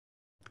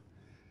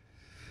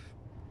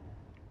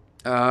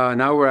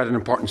Now we're at an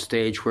important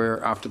stage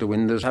where after the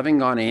windows having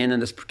gone in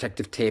and this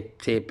protective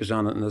tape is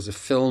on it and there's a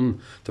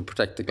film to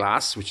protect the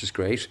glass, which is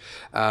great.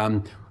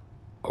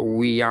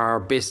 We are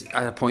basically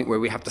at a point where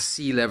we have to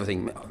seal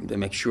everything to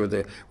make sure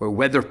that we're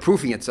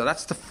weatherproofing it. So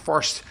that's the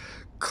first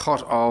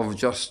cut of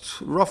just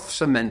rough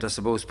cement, I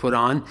suppose, put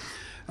on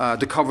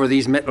to cover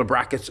these metal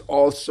brackets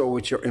also,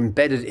 which are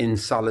embedded in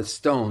solid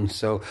stone.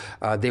 So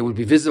they will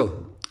be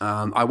visible.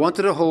 I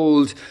wanted to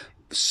hold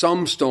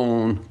some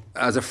stone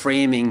as a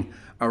framing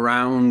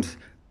around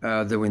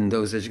the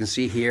windows, as you can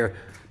see here,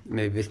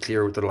 maybe a bit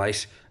clearer with the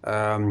light.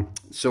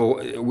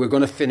 So we're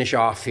going to finish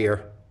off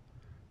here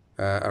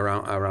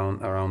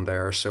around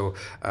there. So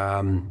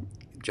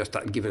just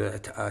give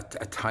it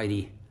a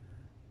tidy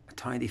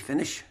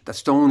finish. That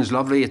stone is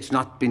lovely. It's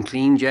not been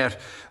cleaned yet.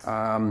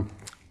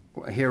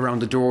 Here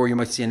around the door, you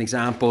might see an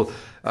example.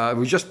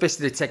 We've just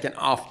basically taken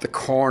off the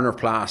corner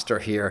plaster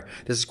here.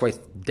 This is quite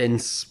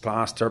dense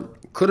plaster.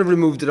 Could have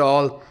removed it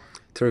all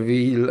to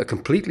reveal a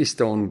completely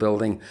stone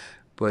building,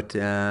 but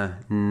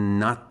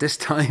not this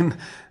time.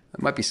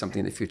 It might be something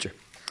in the future.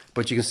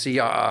 But you can see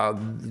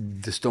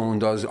the stone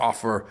does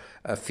offer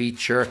a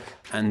feature,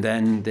 and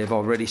then they've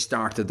already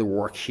started the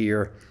work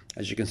here,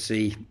 as you can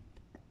see,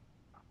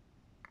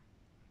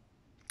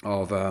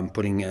 of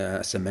putting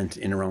cement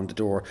in around the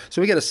door.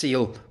 So we get a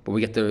seal, but we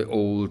get the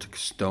old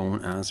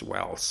stone as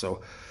well.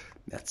 So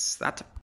that's that.